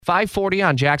5:40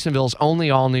 on Jacksonville's only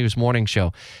all-news morning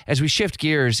show. As we shift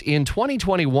gears, in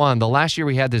 2021, the last year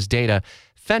we had this data,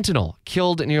 fentanyl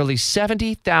killed nearly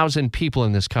 70,000 people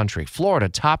in this country. Florida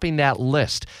topping that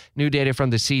list. New data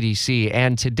from the CDC.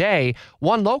 And today,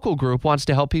 one local group wants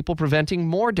to help people preventing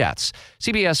more deaths.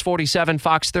 CBS 47,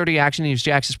 Fox 30 Action News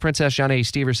Jax's Princess Jhane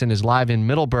Stepherson is live in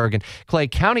Middleburg. And Clay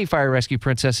County Fire Rescue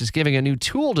Princess is giving a new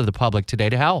tool to the public today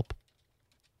to help.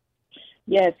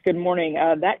 Yes, good morning.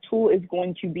 That tool is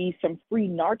going to be some free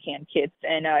Narcan kits,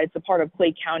 and it's a part of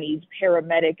Clay County's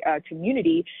paramedic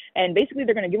community. And basically,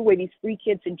 they're going to give away these free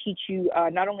kits and teach you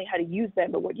not only how to use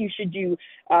them, but what you should do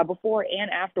before and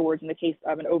afterwards in the case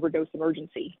of an overdose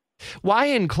emergency. Why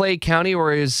in Clay County,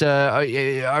 or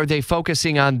are they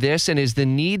focusing on this? And is the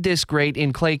need this great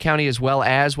in Clay County as well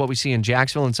as what we see in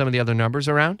Jacksonville and some of the other numbers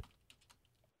around?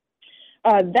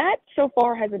 That so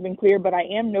far hasn't been clear, but I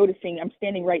am noticing, I'm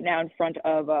standing right now in front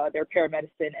of their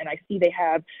paramedicine, and I see they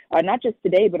have, not just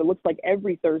today, but it looks like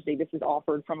every Thursday this is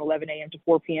offered from 11 a.m. to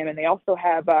 4 p.m., and they also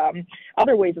have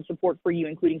other ways of support for you,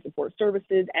 including support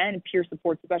services and peer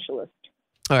support specialists.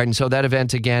 All right, and so that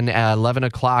event again at 11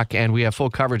 o'clock, and we have full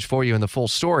coverage for you, and the full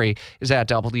story is at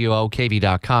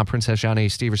WOKV.com. Princess Jhane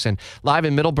Stepherson live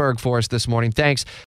in Middleburg for us this morning. Thanks.